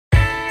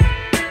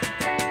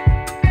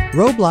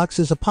Roblox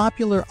is a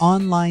popular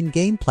online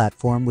game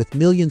platform with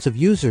millions of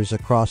users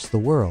across the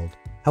world.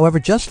 However,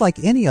 just like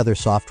any other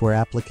software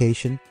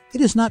application, it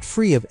is not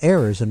free of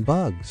errors and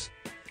bugs.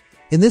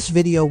 In this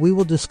video, we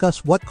will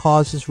discuss what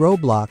causes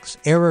Roblox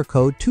Error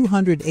Code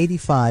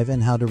 285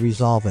 and how to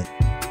resolve it.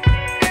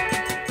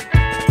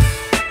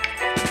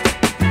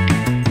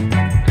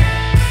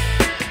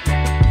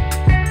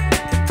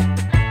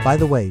 By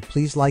the way,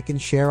 please like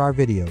and share our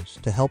videos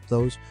to help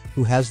those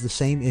who has the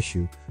same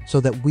issue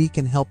so that we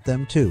can help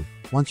them too.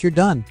 Once you're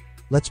done,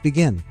 let's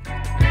begin.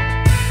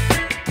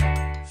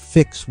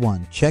 Fix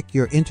 1. Check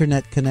your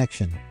internet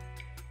connection.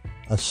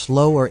 A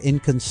slow or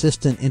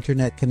inconsistent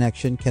internet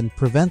connection can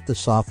prevent the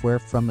software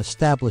from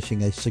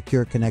establishing a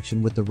secure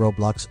connection with the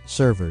Roblox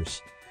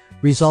servers,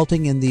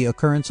 resulting in the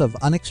occurrence of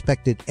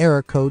unexpected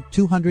error code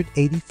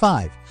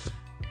 285.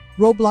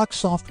 Roblox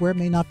software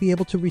may not be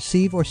able to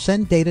receive or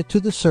send data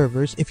to the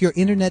servers if your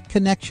internet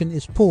connection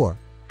is poor,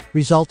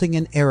 resulting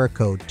in error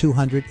code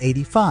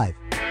 285.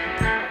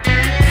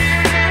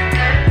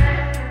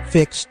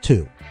 Fix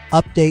 2.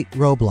 Update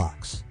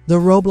Roblox. The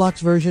Roblox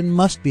version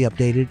must be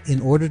updated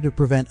in order to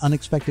prevent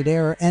unexpected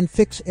error and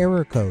fix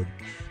error code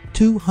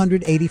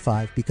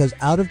 285 because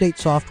out-of-date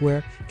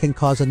software can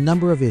cause a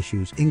number of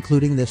issues,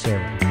 including this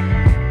error.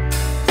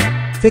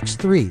 Fix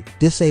 3.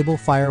 Disable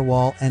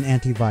firewall and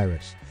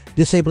antivirus.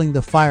 Disabling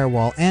the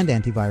firewall and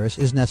antivirus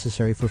is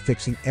necessary for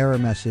fixing error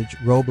message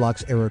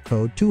Roblox Error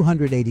Code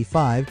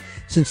 285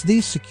 since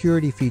these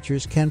security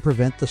features can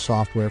prevent the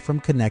software from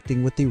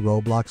connecting with the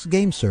Roblox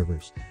game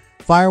servers.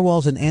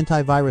 Firewalls and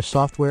antivirus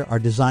software are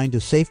designed to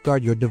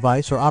safeguard your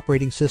device or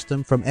operating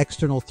system from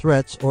external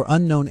threats or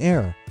unknown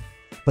error,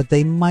 but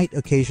they might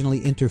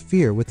occasionally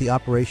interfere with the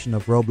operation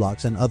of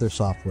Roblox and other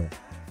software.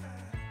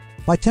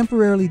 By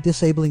temporarily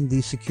disabling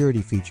these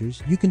security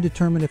features, you can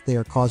determine if they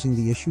are causing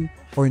the issue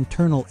or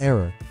internal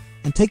error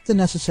and take the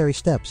necessary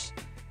steps,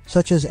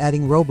 such as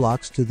adding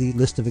Roblox to the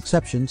list of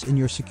exceptions in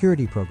your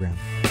security program.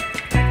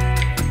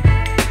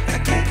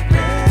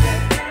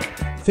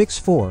 Fix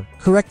 4.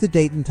 Correct the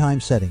date and time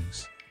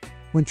settings.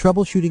 When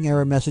troubleshooting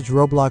error message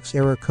Roblox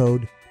Error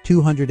Code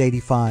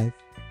 285,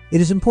 it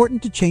is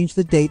important to change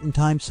the date and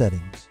time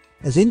settings,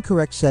 as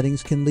incorrect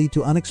settings can lead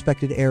to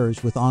unexpected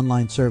errors with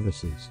online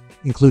services,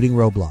 including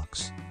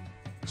Roblox.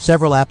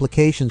 Several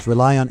applications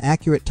rely on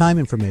accurate time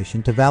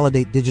information to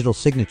validate digital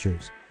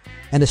signatures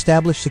and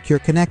establish secure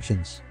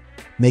connections,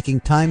 making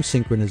time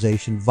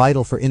synchronization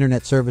vital for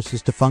internet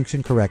services to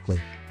function correctly.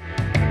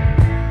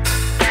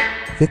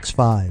 Fix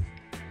 5.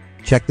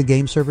 Check the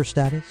game server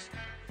status.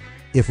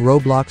 If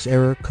Roblox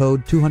Error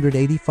Code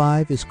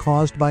 285 is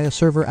caused by a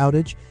server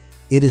outage,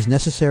 it is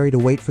necessary to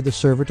wait for the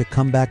server to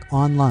come back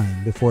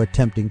online before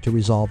attempting to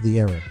resolve the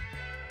error.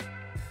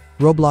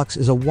 Roblox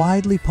is a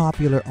widely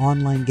popular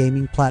online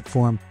gaming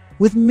platform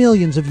with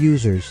millions of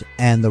users,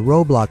 and the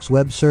Roblox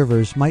web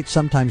servers might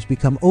sometimes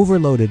become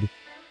overloaded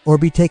or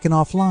be taken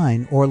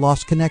offline or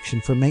lost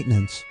connection for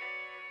maintenance.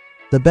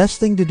 The best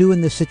thing to do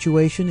in this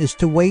situation is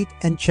to wait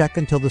and check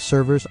until the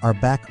servers are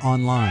back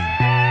online.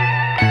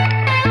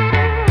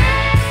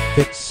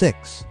 Fix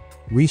 6.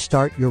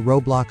 Restart your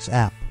Roblox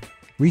app.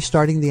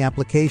 Restarting the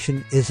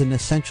application is an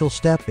essential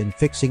step in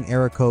fixing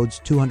error codes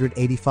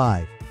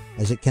 285,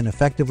 as it can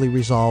effectively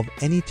resolve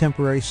any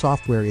temporary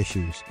software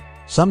issues.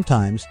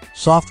 Sometimes,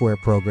 software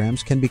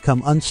programs can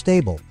become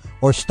unstable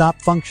or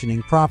stop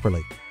functioning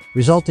properly,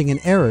 resulting in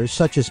errors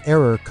such as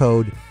error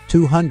code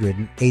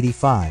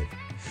 285.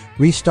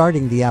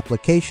 Restarting the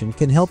application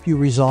can help you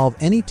resolve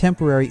any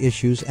temporary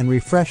issues and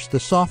refresh the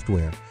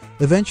software,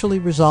 eventually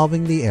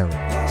resolving the error.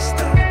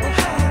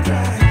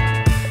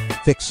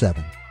 Fix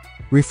 7.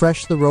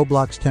 Refresh the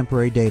Roblox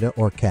temporary data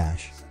or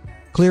cache.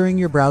 Clearing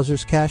your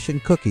browser's cache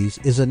and cookies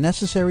is a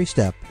necessary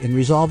step in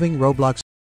resolving Roblox